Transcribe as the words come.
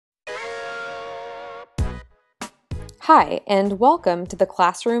Hi, and welcome to the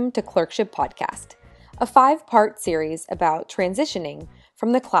Classroom to Clerkship podcast, a 5-part series about transitioning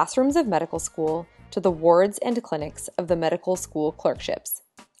from the classrooms of medical school to the wards and clinics of the medical school clerkships.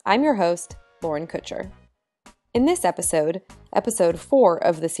 I'm your host, Lauren Kutcher. In this episode 4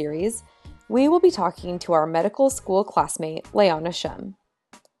 of the series, we will be talking to our medical school classmate, Leanna Shum.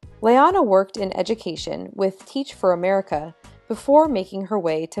 Leanna worked in education with Teach for America before making her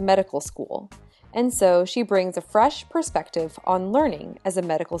way to medical school, and so she brings a fresh perspective on learning as a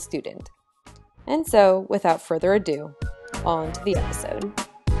medical student. And so, without further ado, on to the episode.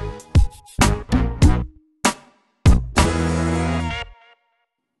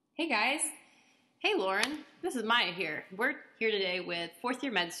 Hey guys. Hey Lauren. This is Maya here. We're here today with 4th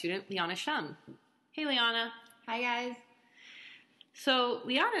year med student Leanna Shum. Hey Leanna. Hi guys. So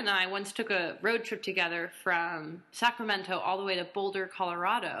Leanna and I once took a road trip together from Sacramento all the way to Boulder,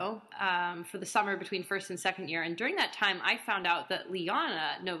 Colorado for the summer between 1st and 2nd year. And during that time, I found out that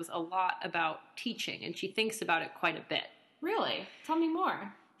Leanna knows a lot about teaching and she thinks about it quite a bit. Really? Tell me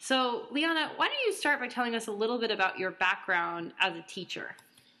more. So Leanna, why don't you start by telling us a little bit about your background as a teacher?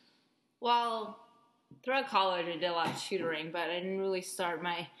 Well, throughout college I did a lot of tutoring, but I didn't really start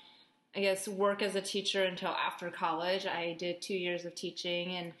my work as a teacher until after college. I did 2 years of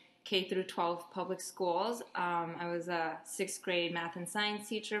teaching in K through 12 public schools. I was a 6th grade math and science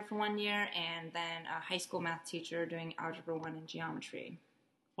teacher for 1 year, and then a high school math teacher doing Algebra 1 and geometry.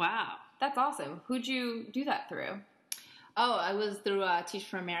 Wow. That's awesome. Who'd you do that through? Oh, I was through Teach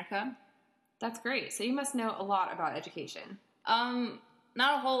for America. That's great. So you must know a lot about education. Not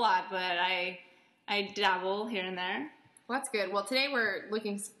a whole lot, but I dabble here and there. Well, that's good. Well, today we're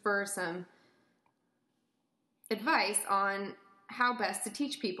looking for some advice on how best to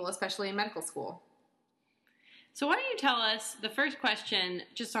teach people, especially in medical school. So why don't you tell us the first question,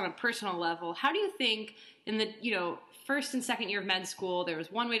 just on a personal level, how do you think in the, first and second year of med school, there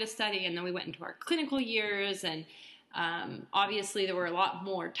was one way to study, and then we went into our clinical years, and obviously there were a lot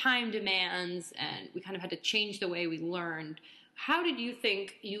more time demands, and we kind of had to change the way we learned. How did you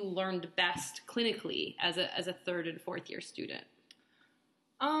think you learned best clinically as a 3rd and 4th year student?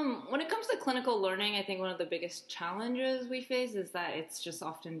 When it comes to clinical learning, I think one of the biggest challenges we face is that it's just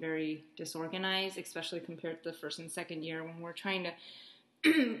often very disorganized, especially compared to the 1st and 2nd year when we're trying to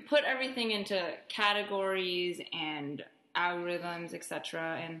put everything into categories and algorithms,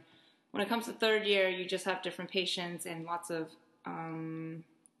 etc. And when it comes to 3rd year, you just have different patients and lots of unknown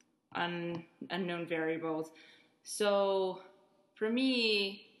variables. So for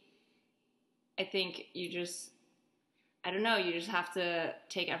me, I think you just have to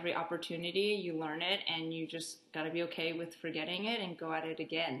take every opportunity, you learn it, and you just got to be okay with forgetting it and go at it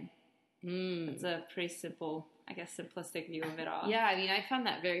again. It's a pretty simple, simplistic view of it all. Yeah, I found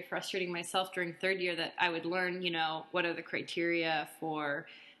that very frustrating myself during 3rd year, that I would learn, what are the criteria for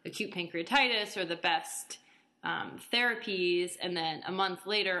acute pancreatitis or the best therapies, and then a month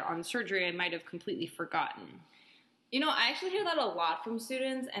later on surgery, I might have completely forgotten. I actually hear that a lot from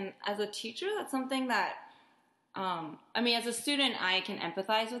students, and as a teacher, that's something that, as a student, I can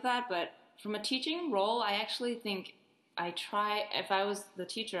empathize with that, but from a teaching role, I actually think if I was the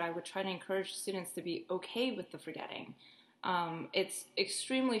teacher, I would try to encourage students to be okay with the forgetting. It's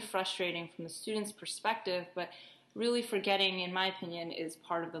extremely frustrating from the student's perspective, but really forgetting, in my opinion, is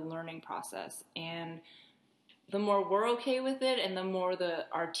part of the learning process, and the more we're okay with it and the more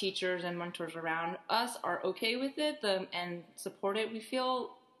our teachers and mentors around us are okay with it and support it,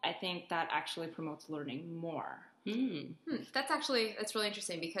 I think that actually promotes learning more. That's really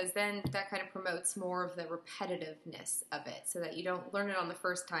interesting, because then that kind of promotes more of the repetitiveness of it, so that you don't learn it on the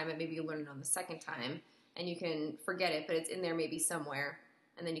first time, but maybe you learn it on the second time and you can forget it, but it's in there maybe somewhere,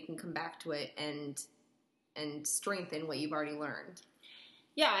 and then you can come back to it and strengthen what you've already learned.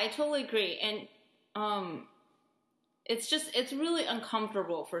 Yeah, I totally agree. And it's really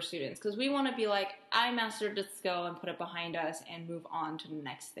uncomfortable for students, because we want to be like, I mastered this skill and put it behind us and move on to the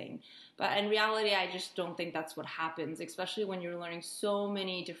next thing. But in reality, I just don't think that's what happens, especially when you're learning so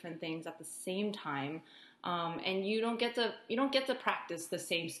many different things at the same time. And you don't get to practice the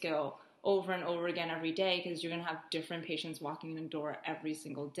same skill over and over again every day, because you're going to have different patients walking in the door every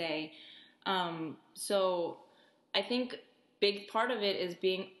single day. So I think big part of it is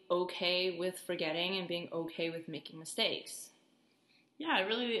being okay with forgetting and being okay with making mistakes. Yeah,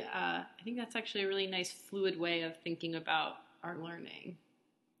 I think that's actually a really nice fluid way of thinking about our learning.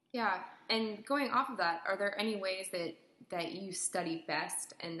 Yeah, and going off of that, are there any ways that you study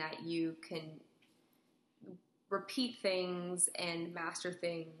best and that you can repeat things and master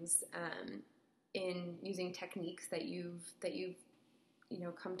things in using techniques that you've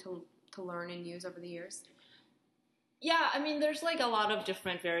come to learn and use over the years? Yeah, I mean, there's like a lot of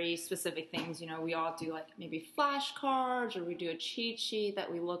different, very specific things. You know, we all do like maybe flashcards, or we do a cheat sheet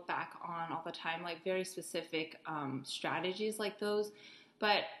that we look back on all the time, like very specific strategies like those.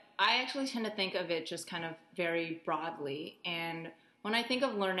 But I actually tend to think of it just kind of very broadly. And when I think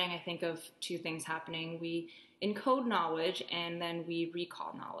of learning, I think of two things happening. We encode knowledge and then we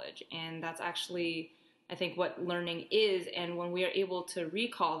recall knowledge. And that's actually, I think, what learning is. And when we are able to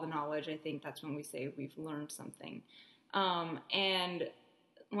recall the knowledge, I think that's when we say we've learned something. And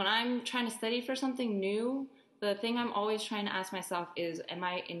when I'm trying to study for something new, the thing I'm always trying to ask myself is, am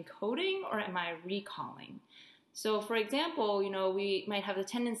I encoding or am I recalling? So, for example, you know, we might have the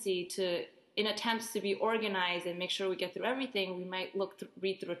tendency to, in attempts to be organized and make sure we get through everything, we might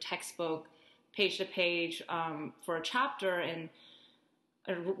read through a textbook page to page for a chapter and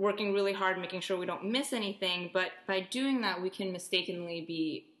working really hard making sure we don't miss anything. But by doing that, we can mistakenly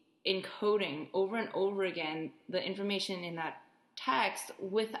be encoding over and over again the information in that text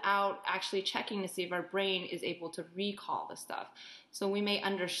without actually checking to see if our brain is able to recall the stuff. So we may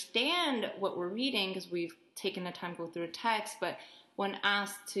understand what we're reading because we've taken the time to go through a text, but when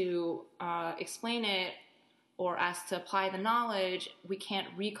asked to explain it or asked to apply the knowledge, we can't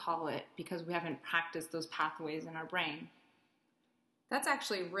recall it because we haven't practiced those pathways in our brain. That's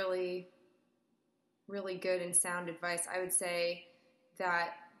actually really, really good and sound advice. I would say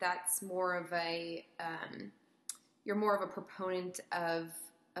that that's more of a you're more of a proponent of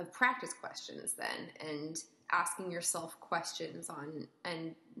practice questions then, and asking yourself questions on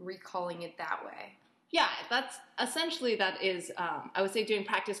and recalling it that way. Yeah, that's essentially that is. I would say doing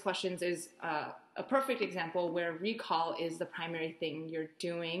practice questions is a perfect example where recall is the primary thing you're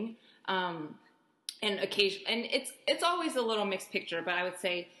doing. And it's always a little mixed picture, but I would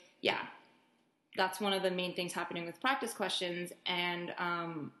say, yeah, that's one of the main things happening with practice questions, and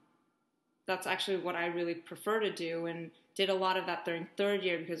that's actually what I really prefer to do, and did a lot of that during third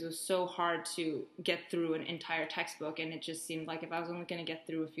year because it was so hard to get through an entire textbook, and it just seemed like if I was only going to get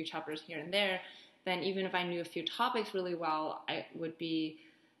through a few chapters here and there, then even if I knew a few topics really well, I would be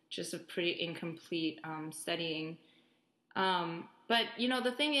just a pretty incomplete studying. But, you know,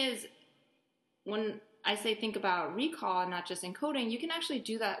 the thing is, when I say think about recall and not just encoding, you can actually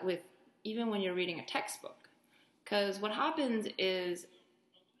do that with even when you're reading a textbook. Because what happens is,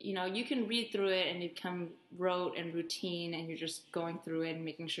 you know, you can read through it and it become rote and routine and you're just going through it and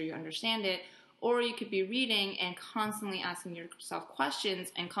making sure you understand it. Or you could be reading and constantly asking yourself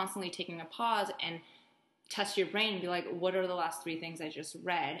questions and constantly taking a pause and test your brain and be like, what are the last 3 things I just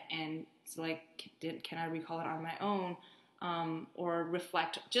read? And it's like, can I recall it on my own? Or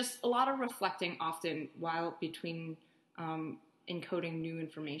reflect, just a lot of reflecting often while between encoding new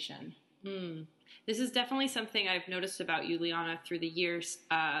information. This is definitely something I've noticed about you, Liana, through the years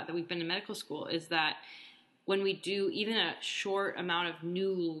that we've been in medical school, is that when we do even a short amount of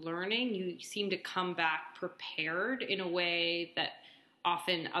new learning, you seem to come back prepared in a way that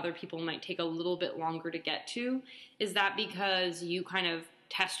often other people might take a little bit longer to get to. Is that because you kind of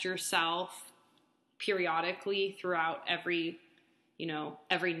test yourself periodically throughout every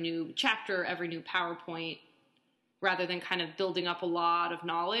new chapter, every new PowerPoint, rather than kind of building up a lot of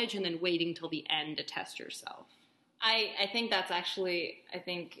knowledge and then waiting till the end to test yourself? I think that's actually, I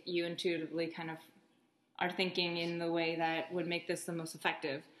think you intuitively kind of are thinking in the way that would make this the most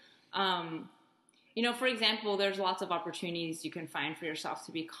effective. You know, for example, there's lots of opportunities you can find for yourself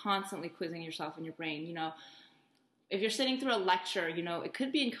to be constantly quizzing yourself in your brain. You know, if you're sitting through a lecture, you know, it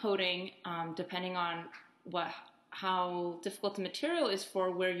could be encoding, depending on how difficult the material is for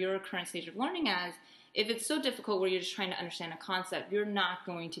where your current stage of learning is. If it's so difficult where you're just trying to understand a concept, you're not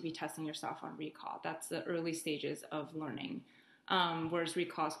going to be testing yourself on recall. That's the early stages of learning, whereas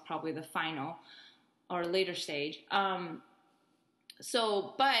recall is probably the final or later stage. But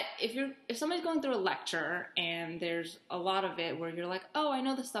if somebody's going through a lecture and there's a lot of it where you're like, oh, I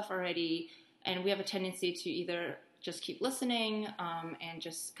know this stuff already, and we have a tendency to either just keep listening and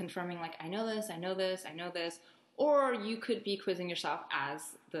just confirming like, I know this, or you could be quizzing yourself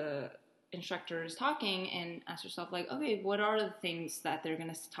as the instructor is talking and ask yourself like, okay, what are the things that they're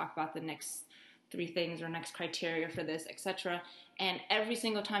going to talk about, the next 3 things or next criteria for this, etc. And every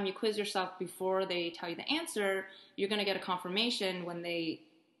single time you quiz yourself before they tell you the answer, you're going to get a confirmation when they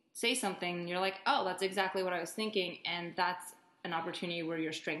say something. You're like, oh, that's exactly what I was thinking. And that's an opportunity where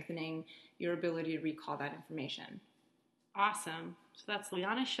you're strengthening your ability to recall that information. Awesome. So that's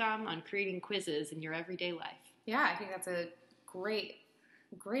Liana Shum on creating quizzes in your everyday life. Yeah, I think that's a great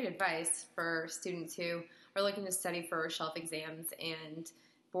advice for students who are looking to study for shelf exams and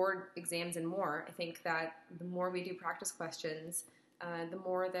board exams and more. I think that the more we do practice questions, the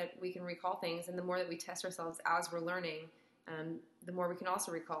more that we can recall things and the more that we test ourselves as we're learning, the more we can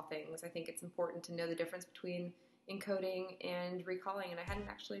also recall things. I think it's important to know the difference between encoding and recalling, and I hadn't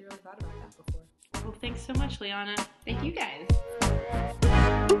actually really thought about that before. Well, thanks so much, Liana. Thank you guys.